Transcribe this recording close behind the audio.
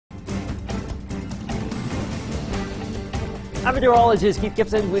I'm Meteorologist Keith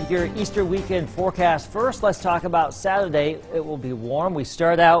Gibson with your Easter weekend forecast. First, let's talk about Saturday. It will be warm. We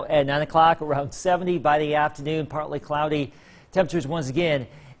start out at 9 o'clock, around 70 by the afternoon, partly cloudy. Temperatures once again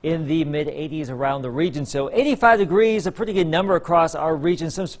in the mid-80s around the region. So 85 degrees, a pretty good number across our region.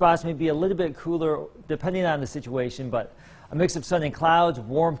 Some spots may be a little bit cooler depending on the situation, but a mix of sun and clouds,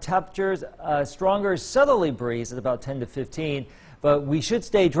 warm temperatures, a stronger southerly breeze at about 10 to 15. But we should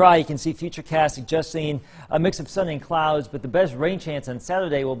stay dry. You can see Futurecast suggesting a mix of sun and clouds, but the best rain chance on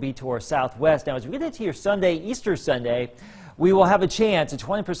Saturday will be to our southwest. Now, as we get into your Sunday, Easter Sunday, we will have a chance, a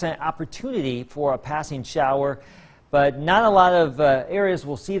 20% opportunity for a passing shower, but not a lot of areas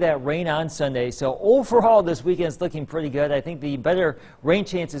will see that rain on Sunday. So overall, this weekend's looking pretty good. I think the better rain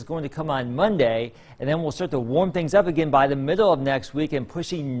chance is going to come on Monday, and then we'll start to warm things up again by the middle of next week and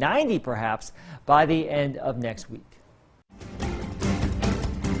pushing 90 perhaps by the end of next week.